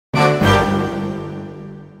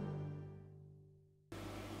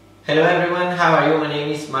Hello everyone, how are you? My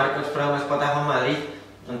name is Marcos from Spotahome, Madrid,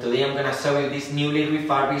 and today I'm gonna show you this newly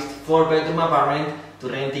refurbished 4-bedroom apartment to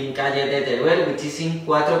rent in Calle Tetuán, which is in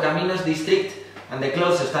Cuatro Caminos district, and the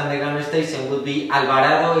closest underground station would be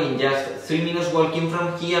Alvarado, in just 3 minutes walking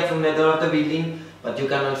from here, from the door of the building, but you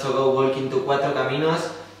can also go walking to Cuatro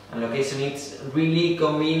Caminos, and location is really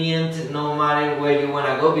convenient no matter where you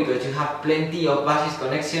wanna go, because you have plenty of buses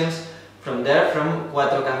connections from there, from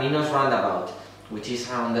Cuatro Caminos roundabout, which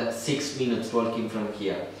is around 6 minutes walking from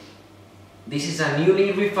here. This is a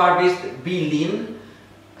newly refurbished building,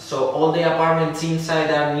 so all the apartments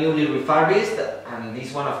inside are newly refurbished, and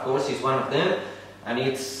this one of course is one of them, and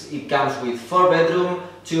it comes with 4 bedrooms,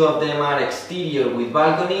 2 of them are exterior with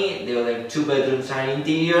balcony, the other 2 bedrooms are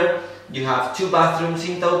interior. You have 2 bathrooms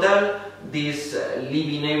in total, this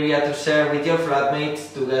living area to share with your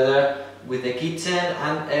flatmates together with the kitchen,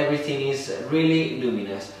 and everything is really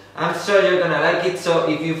luminous. I'm sure you're gonna like it, so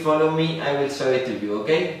if you follow me, I will show it to you,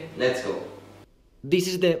 okay? Let's go. This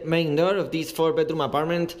is the main door of this 4-bedroom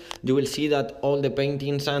apartment. You will see that all the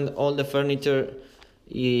paintings and all the furniture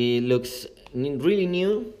looks really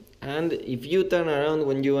new, and if you turn around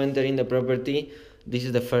when you enter in the property, this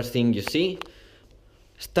is the first thing you see.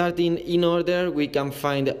 Starting in order, we can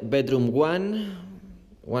find bedroom 1,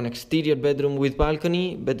 one exterior bedroom with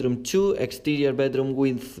balcony, bedroom 2, exterior bedroom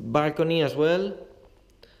with balcony as well.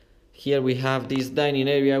 Here we have this dining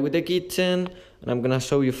area with the kitchen, and I'm gonna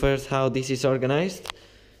show you first how this is organized.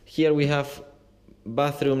 Here we have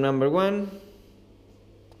bathroom number 1.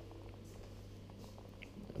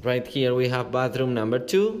 Right here we have bathroom number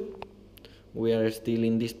 2. We are still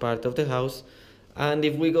in this part of the house. And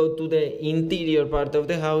if we go to the interior part of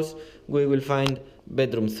the house, we will find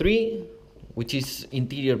bedroom 3, which is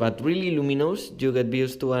interior but really luminous. You get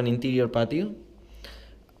views to an interior patio.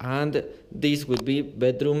 And this would be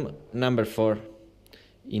bedroom number 4,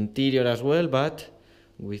 interior as well, but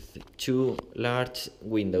with 2 large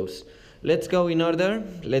windows. Let's go in order.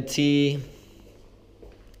 Let's see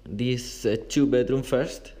this 2-bedroom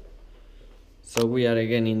first. So we are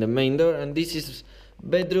again in the main door, and this is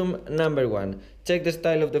bedroom number 1. Check the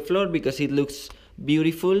style of the floor because it looks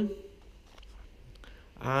beautiful.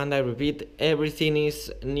 And I repeat, everything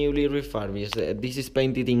is newly refurbished. This is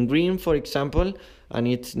painted in green, for example, and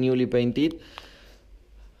it's newly painted.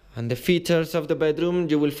 And the features of the bedroom,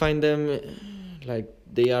 you will find them like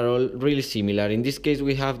they are all really similar. In this case,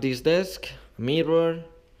 we have this desk, a mirror,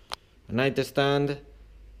 a nightstand,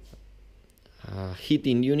 a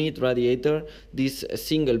heating unit, radiator, this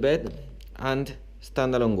single bed, and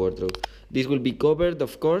standalone wardrobe. This will be covered,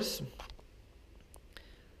 of course,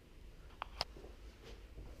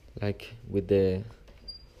 like with the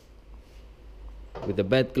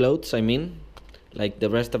bed clothes, I mean, like the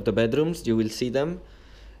rest of the bedrooms, you will see them.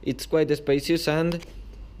 It's quite spacious, and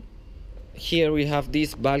here we have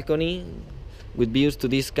this balcony with views to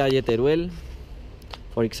this Calle Teruel.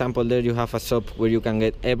 For example, there you have a shop where you can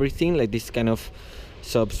get everything, like this kind of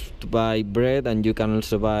shops to buy bread, and you can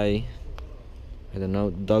also buy, I don't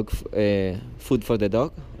know, dog food for the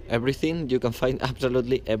dog. Everything, you can find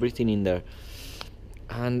absolutely everything in there.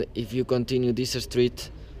 And if you continue this street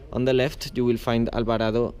on the left, you will find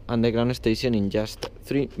Alvarado underground station in just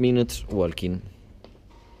 3 minutes walking.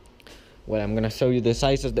 Well, I'm gonna show you the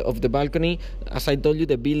size of the balcony. As I told you,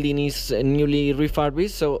 the building is newly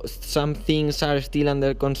refurbished, so some things are still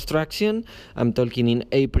under construction. I'm talking in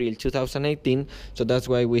April 2018, so that's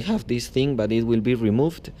why we have this thing, but it will be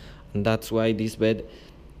removed, and that's why this bed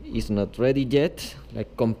is not ready yet,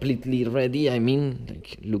 like completely ready, I mean,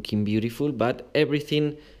 like looking beautiful, but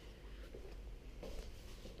everything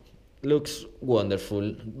looks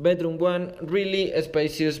wonderful. Bedroom 1, really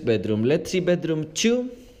spacious bedroom. Let's see bedroom 2,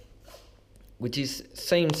 which is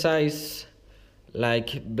same size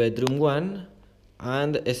like bedroom 1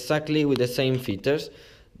 and exactly with the same features.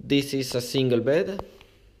 This is a single bed.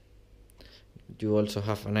 You also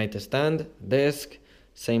have a nightstand, desk,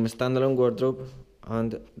 same standalone wardrobe,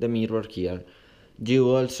 and the mirror here.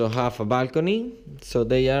 You also have a balcony, so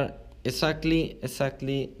they are exactly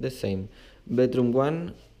the same. Bedroom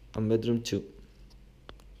 1 and bedroom 2.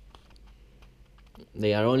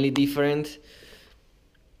 They are only different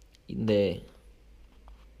in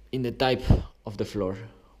the type of the floor.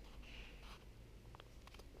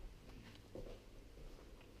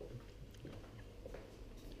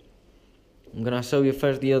 I'm gonna show you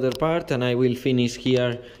first the other part, and I will finish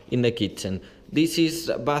here in the kitchen. This is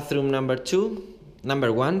bathroom number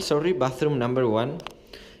 1, sorry, bathroom number 1.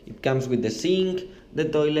 It comes with the sink, the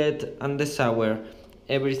toilet, and the shower.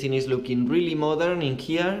 Everything is looking really modern in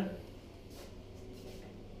here.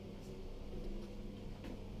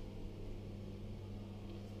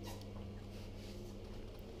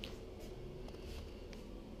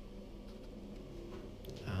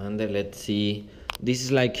 And let's see, this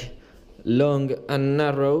is like long and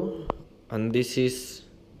narrow, and this is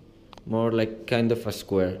more like kind of a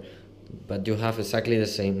square, but you have exactly the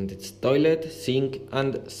same. It's toilet, sink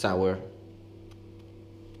and shower.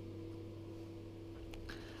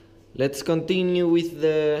 Let's continue with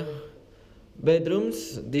the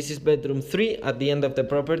bedrooms. This is bedroom 3 at the end of the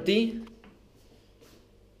property.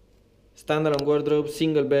 Standalone wardrobe,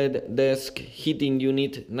 single bed, desk, heating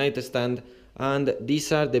unit, nightstand, and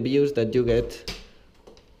these are the views that you get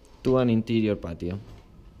to an interior patio.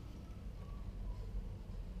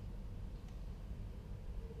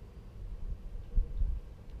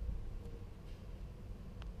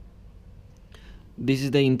 This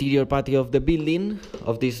is the interior patio of the building,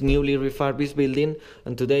 of this newly refurbished building,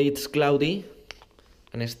 and today it's cloudy,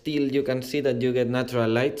 and still you can see that you get natural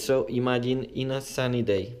light, so imagine in a sunny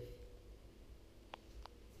day.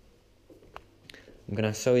 I'm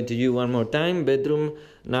gonna show it to you one more time. Bedroom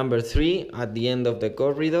number 3 at the end of the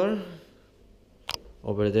corridor.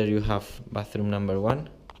 Over there you have bathroom number 1,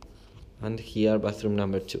 and here bathroom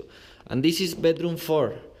number 2. And this is bedroom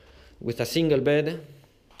 4 with a single bed,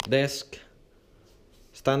 desk,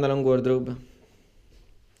 standalone wardrobe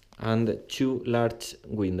and 2 large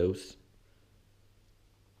windows.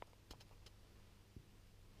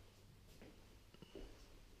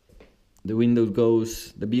 The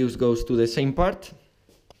views goes to the same part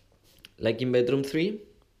like in bedroom 3.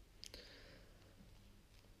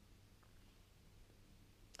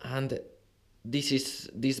 And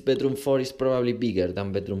this bedroom 4 is probably bigger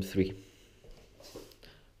than bedroom 3.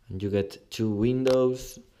 And you get 2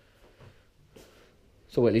 windows.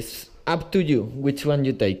 So well, it's up to you which one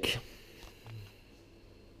you take.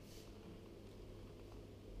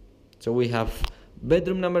 So we have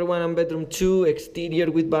bedroom number 1 and bedroom 2,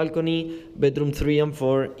 exterior with balcony, bedroom 3 and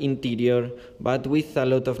 4, interior, but with a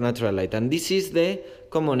lot of natural light. And this is the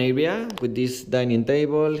common area with this dining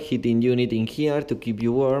table, heating unit in here to keep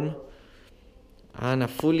you warm, and a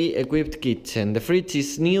fully equipped kitchen. The fridge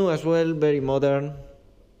is new as well, very modern.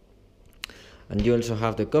 And you also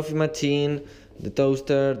have the coffee machine, the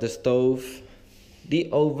toaster, the stove, the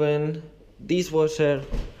oven, dishwasher.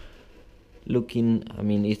 Looking, I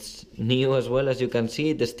mean, it's new as well, as you can see.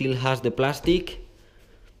 It still has the plastic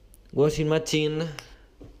washing machine,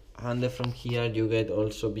 and from here you get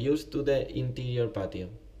also views to the interior patio.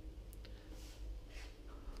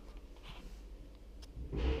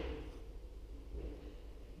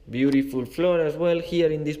 Beautiful floor as well here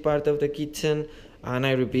in this part of the kitchen, and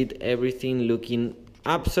I repeat, everything looking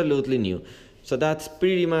absolutely new. So that's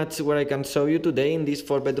pretty much what I can show you today in this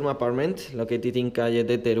 4-bedroom apartment located in Calle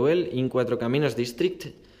de Teruel in Cuatro Caminos district.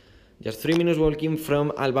 Just 3 minutes walking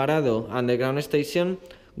from Alvarado underground station,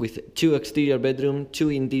 with 2 exterior bedroom,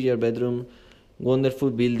 2 interior bedroom,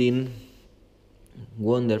 wonderful building,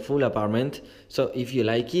 wonderful apartment. So if you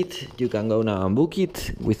like it, you can go now and book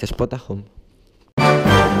it with Spotahome.